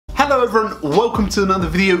Hello everyone, welcome to another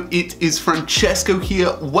video. It is Francesco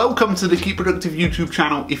here. Welcome to the Keep Productive YouTube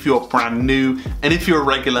channel if you're brand new, and if you're a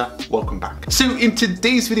regular, welcome back. So in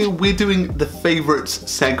today's video, we're doing the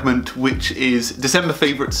favorites segment, which is December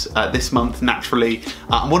favorites this month, naturally.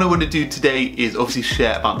 And what I want to do today is obviously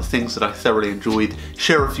share about the things that I thoroughly enjoyed,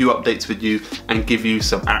 share a few updates with you, and give you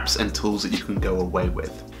some apps and tools that you can go away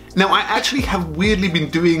with. Now, I actually have weirdly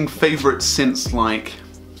been doing favorites since like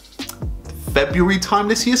February time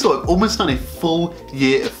this year, so I've almost done a full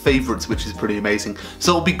year of favorites, which is pretty amazing.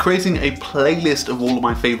 So I'll be creating a playlist of all of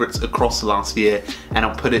my favorites across the last year, and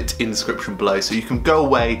I'll put it in the description below, so you can go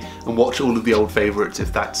away and watch all of the old favorites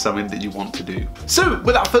if that's something that you want to do. So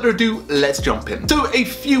without further ado, let's jump in. So a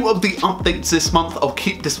few of the updates this month. I'll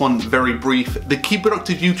keep this one very brief. The Keep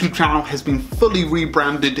Productive YouTube channel has been fully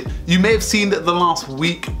rebranded. You may have seen that the last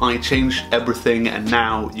week I changed everything, and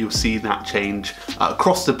now you'll see that change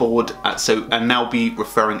across the board. And now be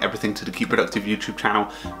referring everything to the Keep Productive YouTube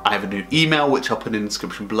channel. I have a new email, which I'll put in the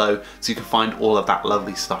description below, so you can find all of that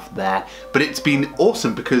lovely stuff there. But it's been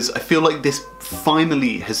awesome because I feel like this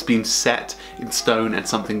finally has been set in stone and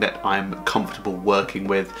something that I'm comfortable working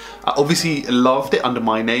with. I obviously loved it under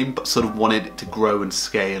my name, but sort of wanted it to grow and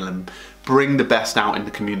scale and bring the best out in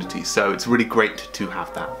the community, so it's really great to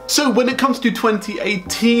have that. So when it comes to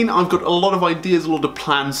 2018, I've got a lot of ideas, a lot of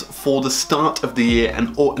plans for the start of the year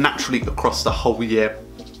and naturally across the whole year.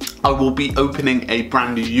 I will be opening a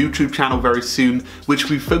brand new YouTube channel very soon,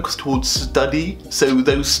 which we focus towards study. So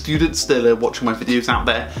those students that are watching my videos out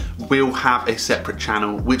there will have a separate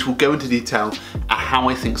channel, which will go into detail at how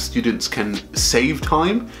I think students can save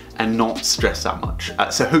time and not stress that much.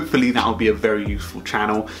 So hopefully that will be a very useful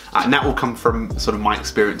channel, and that will come from sort of my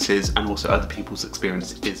experiences and also other people's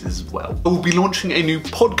experiences as well. I will be launching a new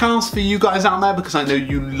podcast for you guys out there because I know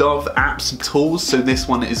you love apps and tools, so this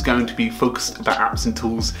one is going to be focused about apps and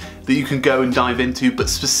tools that you can go and dive into, but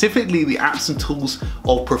specifically the apps and tools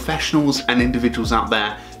of professionals and individuals out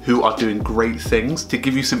there who are doing great things, to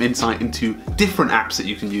give you some insight into different apps that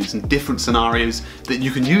you can use and different scenarios that you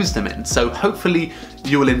can use them in. So hopefully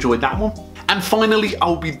you will enjoy that one. And finally,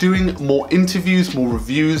 I'll be doing more interviews, more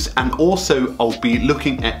reviews, and also I'll be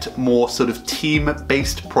looking at more sort of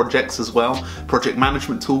team-based projects as well, project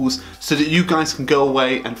management tools, so that you guys can go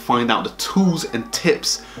away and find out the tools and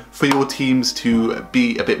tips for your teams to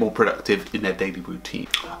be a bit more productive in their daily routine.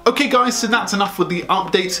 Okay guys, so that's enough with the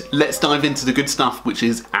update. Let's dive into the good stuff, which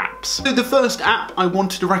is apps. So the first app I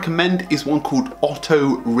wanted to recommend is one called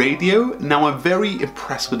Autoradio. Now, I'm very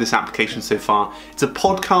impressed with this application so far. It's a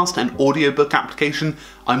podcast and audiobook application.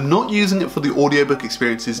 I'm not using it for the audiobook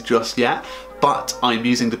experiences just yet, but I'm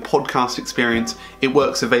using the podcast experience. It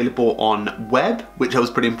works available on web, which I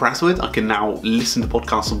was pretty impressed with. I can now listen to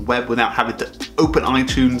podcasts on web without having to open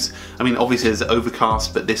iTunes. I mean, obviously there's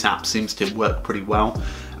Overcast, but this app seems to work pretty well.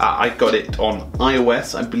 I got it on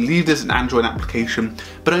iOS. I believe there's an Android application,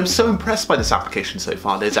 but I'm so impressed by this application so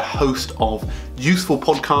far. There's a host of useful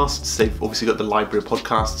podcasts. They've obviously got the library of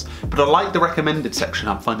podcasts, but I like the recommended section.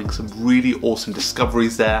 I'm finding some really awesome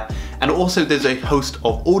discoveries there. And also there's a host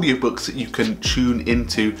of audiobooks that you can tune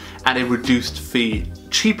into at a reduced fee.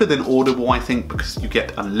 Cheaper than Audible, I think, because you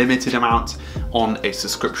get unlimited amounts on a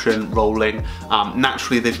subscription rolling.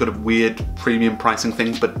 Naturally, they've got a weird premium pricing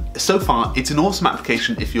thing, but so far it's an awesome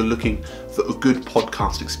application if you're looking for a good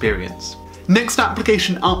podcast experience. Next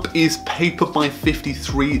application up is Paper by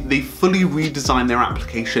 53. They fully redesigned their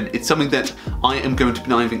application. It's something that I am going to be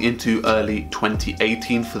diving into early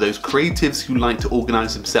 2018 for those creatives who like to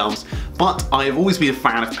organize themselves. But I have always been a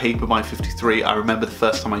fan of Paper by 53. I remember the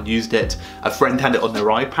first time I used it, a friend had it on their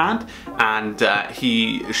iPad, and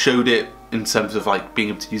he showed it in terms of like being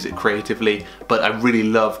able to use it creatively, but I really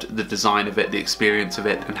loved the design of it, the experience of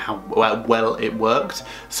it, and how well it worked.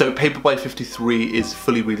 So Paper by 53 is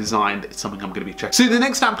fully redesigned. It's something I'm going to be checking. So the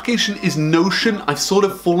next application is Notion. I've sort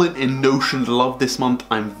of fallen in Notion love this month.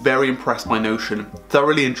 I'm very impressed by Notion,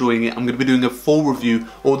 thoroughly enjoying it. I'm going to be doing a full review.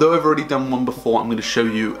 Although I've already done one before, I'm going to show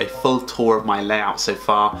you a full tour of my layout so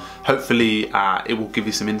far. Hopefully it will give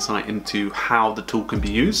you some insight into how the tool can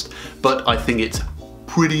be used, but I think it's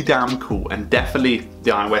pretty damn cool, and definitely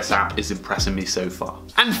the iOS app is impressing me so far.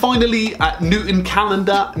 And finally, Newton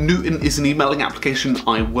Calendar. Newton is an emailing application.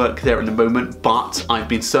 I work there at the moment, but I've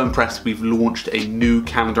been so impressed. We've launched a new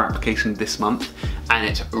calendar application this month, and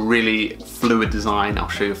it's really fluid design. I'll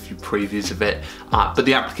show you a few previews of it, but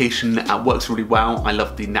the application works really well. I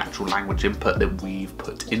love the natural language input that we've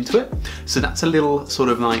put into it. So that's a little sort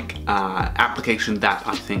of like application that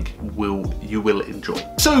I think you will enjoy.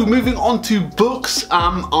 So moving on to books,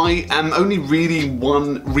 I am only reading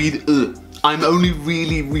one I'm only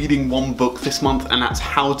really reading one book this month, and that's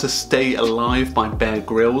How to Stay Alive by Bear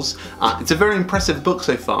Grylls. It's a very impressive book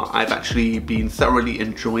so far. I've actually been thoroughly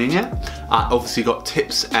enjoying it. Obviously got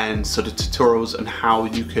tips and sort of tutorials on how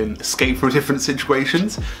you can escape from different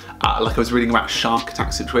situations. Like I was reading about shark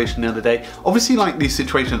attack situation the other day. Obviously, like, these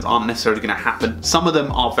situations aren't necessarily going to happen. Some of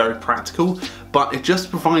them are very practical, but it just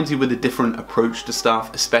provides you with a different approach to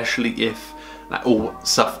stuff, especially if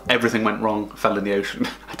everything went wrong, fell in the ocean,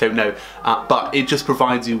 I don't know. But it just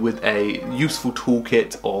provides you with a useful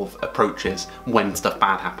toolkit of approaches when stuff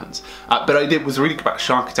bad happens. But I was reading about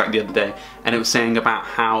shark attack the other day, and it was saying about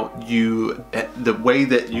how the way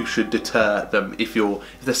that you should deter them if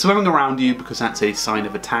they're swimming around you, because that's a sign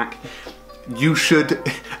of attack. You should,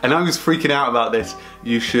 and I was freaking out about this,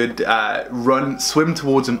 you should swim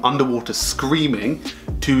towards them underwater screaming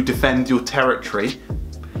to defend your territory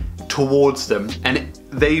towards them, and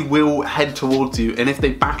they will head towards you, and if they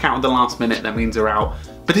back out at the last minute, that means they're out.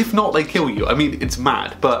 But if not, they kill you. I mean, it's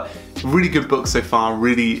mad, but really good book so far,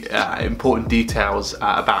 really important details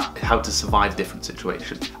about how to survive different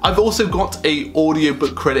situations. I've also got a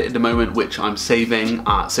audiobook credit at the moment, which I'm saving,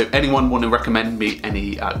 so anyone want to recommend me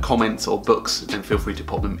any comments or books, then feel free to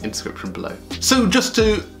pop them in the description below. So just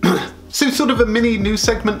to So sort of a mini news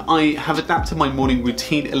segment, I have adapted my morning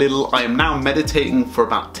routine a little. I am now meditating for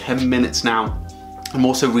about 10 minutes now. I'm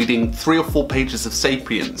also reading 3 or 4 pages of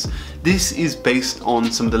Sapiens. This is based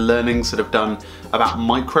on some of the learnings that I've done about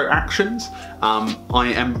micro actions.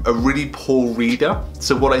 I am a really poor reader,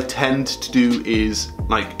 so what I tend to do is,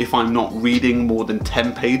 like, if I'm not reading more than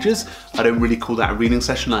 10 pages, I don't really call that a reading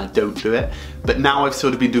session, I don't do it. But now I've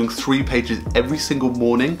sort of been doing 3 pages every single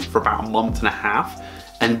morning for about a month and a half.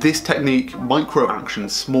 And this technique, micro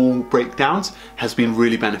actions, small breakdowns, has been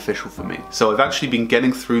really beneficial for me. So I've actually been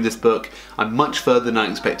getting through this book. I'm much further than I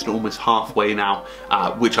expected, almost halfway now,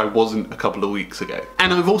 which I wasn't a couple of weeks ago.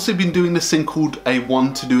 And I've also been doing this thing called a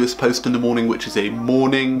one to-doist post in the morning, which is a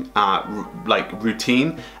morning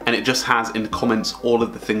routine. And it just has in the comments all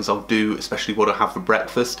of the things I'll do, especially what I have for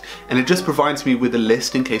breakfast. And it just provides me with a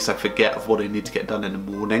list in case I forget of what I need to get done in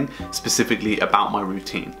the morning, specifically about my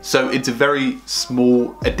routine. So it's a very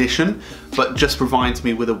small addition, but just provides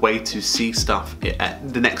me with a way to see stuff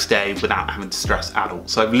the next day without having to stress at all.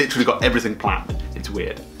 So I've literally got everything planned. It's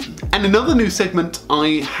weird. And another new segment,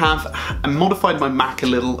 I have modified my Mac a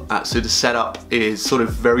little, so the setup is sort of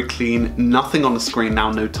very clean, nothing on the screen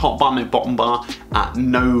now, no top bar, no bottom bar,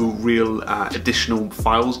 no real additional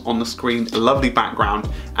files on the screen, a lovely background,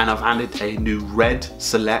 and I've added a new red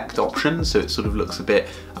select option, so it sort of looks a bit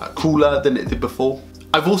cooler than it did before.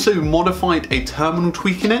 I've also modified a terminal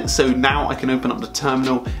tweak in it, so now I can open up the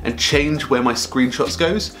terminal and change where my screenshots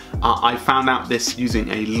goes. I found out this using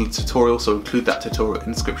a little tutorial, so I'll include that tutorial in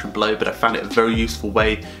the description below, but I found it a very useful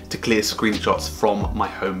way to clear screenshots from my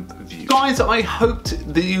home view. Guys, I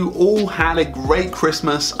hoped that you all had a great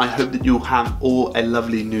Christmas. I hope that you'll have all a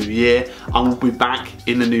lovely new year. I will be back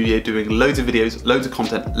in the new year doing loads of videos, loads of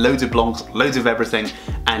content, loads of blogs, loads of everything,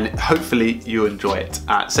 and hopefully you enjoy it.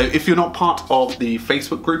 So if you're not part of the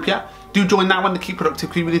Facebook group yet, do join now in the Keep Productive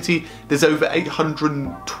community. There's over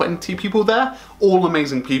 820 people there, all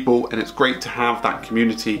amazing people, and it's great to have that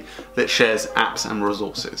community that shares apps and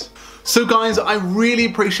resources. So guys, I really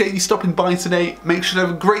appreciate you stopping by today. Make sure to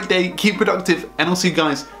have a great day, keep productive, and I'll see you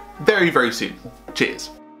guys very, very soon. Cheers.